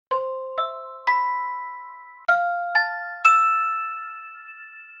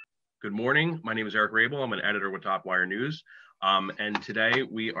Good morning. My name is Eric Rabel. I'm an editor with Top Wire News. And today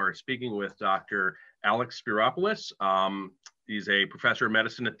we are speaking with Dr. Alex Spyropoulos. He's a professor of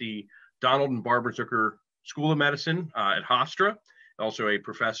medicine at the Donald and Barbara Zucker School of Medicine at Hofstra. Also a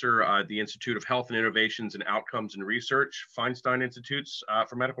professor at the Institute of Health and Innovations and Outcomes and Research, Feinstein Institutes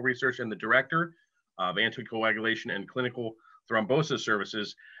for Medical Research, and the director of Anticoagulation and Clinical Thrombosis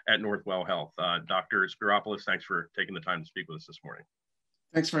Services at Northwell Health. Dr. Spyropoulos, thanks for taking the time to speak with us this morning.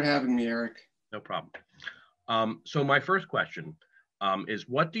 Thanks for having me, Eric. No problem. So my first question is,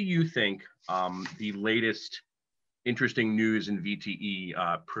 what do you think the latest interesting news in VTE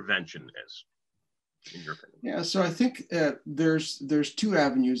prevention is, in your opinion? Yeah, so I think there's two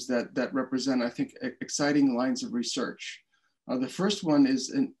avenues that represent, I think, exciting lines of research. The first one is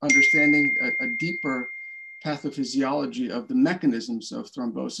in understanding a deeper pathophysiology of the mechanisms of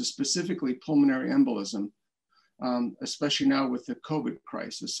thrombosis, specifically pulmonary embolism, especially now with the COVID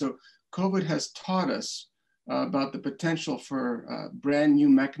crisis. So COVID has taught us about the potential for brand new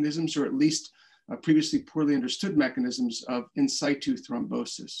mechanisms, or at least previously poorly understood mechanisms of in situ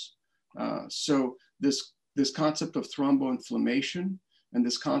thrombosis. So this concept of thromboinflammation and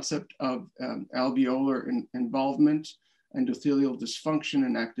this concept of alveolar involvement, endothelial dysfunction,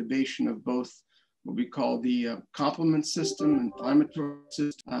 and activation of both what we call the complement system, inflammatory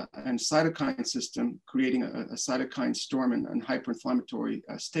system, and cytokine system, creating a cytokine storm and hyperinflammatory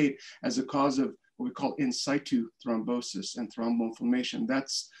state as a cause of what we call in situ thrombosis and thromboinflammation.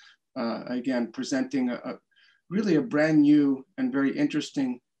 That's, again, presenting really a brand new and very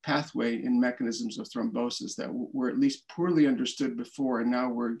interesting pathway in mechanisms of thrombosis that were at least poorly understood before, and now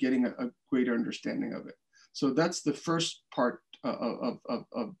we're getting a greater understanding of it. So that's the first part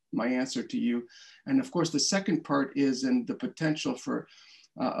of my answer to you. And of course, the second part is in the potential for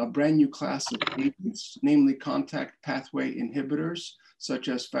a brand new class of agents, namely contact pathway inhibitors, such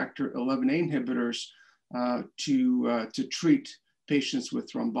as factor 11A inhibitors, to treat patients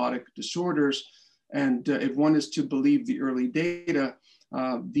with thrombotic disorders. And if one is to believe the early data,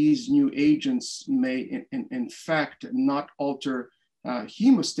 these new agents may in fact not alter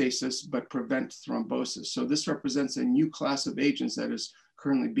hemostasis, but prevent thrombosis. So this represents a new class of agents that is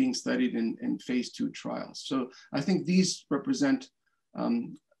currently being studied in phase 2 trials. So I think these represent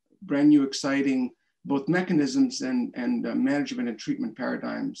brand new, exciting, both mechanisms and management and treatment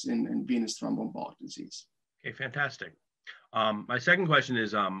paradigms in venous thromboembolic disease. Okay, fantastic. My second question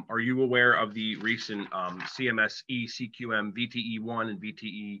is, are you aware of the recent CMS-E, CQM, VTE1 and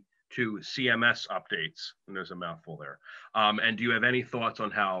VTE2 CMS updates? And there's a mouthful there. And do you have any thoughts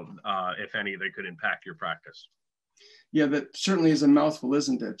on how, if any, they could impact your practice? Yeah, that certainly is a mouthful,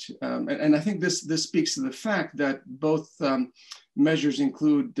 isn't it? And I think this speaks to the fact that both measures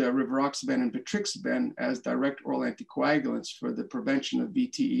include rivaroxaban and petrixaban as direct oral anticoagulants for the prevention of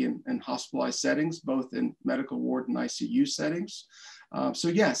VTE in hospitalized settings, both in medical ward and ICU settings. So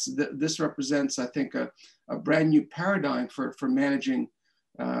yes, this represents, I think, a brand new paradigm for managing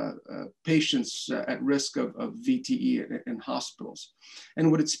patients at risk of VTE in hospitals. And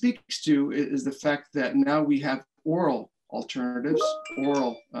what it speaks to is the fact that now we have oral alternatives,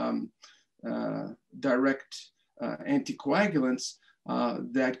 oral direct anticoagulants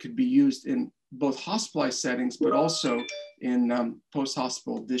that could be used in both hospitalized settings, but also in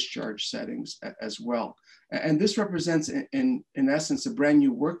post-hospital discharge settings as well. And this represents, in essence, a brand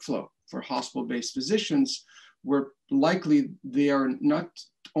new workflow for hospital-based physicians, where likely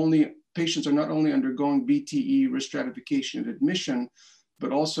patients are not only undergoing VTE risk stratification at admission,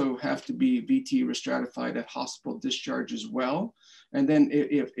 but also have to be VTE risk stratified at hospital discharge as well. And then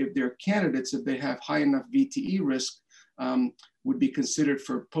if they're candidates, if they have high enough VTE risk, would be considered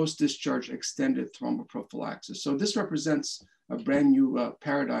for post-discharge extended thromboprophylaxis. So this represents a brand new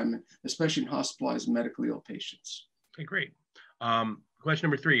paradigm, especially in hospitalized medically ill patients. Okay, great. Question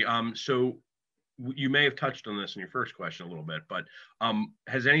number 3. So you may have touched on this in your first question a little bit, but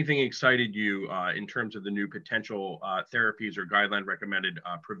has anything excited you in terms of the new potential therapies or guideline recommended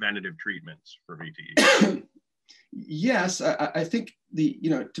preventative treatments for VTE? Yes, I think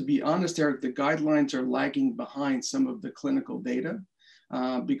to be honest, Eric, the guidelines are lagging behind some of the clinical data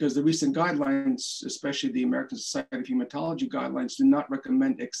because the recent guidelines, especially the American Society of Hematology guidelines, do not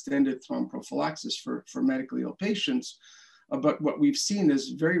recommend extended thromboprophylaxis for medically ill patients. But what we've seen is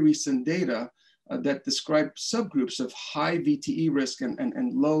very recent data that describe subgroups of high VTE risk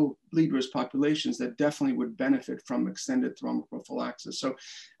and low bleed risk populations that definitely would benefit from extended thromboprophylaxis. So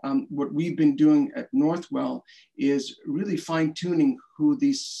what we've been doing at Northwell is really fine-tuning who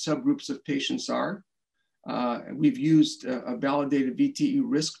these subgroups of patients are We've used a validated VTE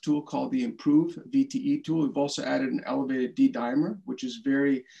risk tool called the Improve VTE tool. We've also added an elevated D-dimer, which is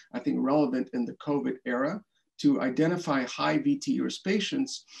very, I think, relevant in the COVID era to identify high VTE risk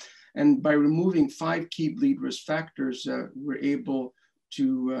patients. And by removing 5 key bleed risk factors, we're able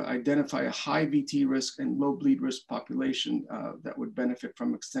to identify a high VTE risk and low bleed risk population that would benefit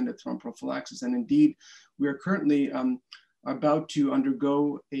from extended thromboprophylaxis. And indeed, we are currently about to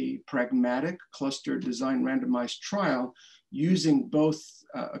undergo a pragmatic cluster design randomized trial using both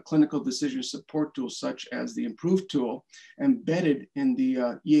a clinical decision support tool such as the Improve tool embedded in the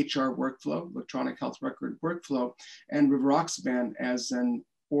EHR workflow, electronic health record workflow, and rivaroxaban as an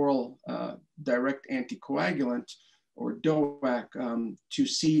oral direct anticoagulant or DOAC to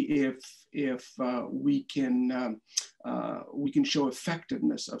see if we can show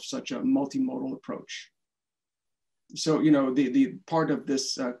effectiveness of such a multimodal approach. So, you know, the part of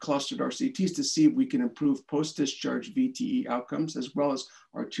this clustered RCT is to see if we can improve post-discharge VTE outcomes as well as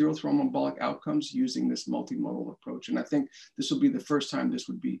arterial thromboembolic outcomes using this multimodal approach. And I think this will be the first time this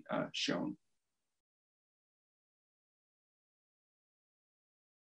would be shown.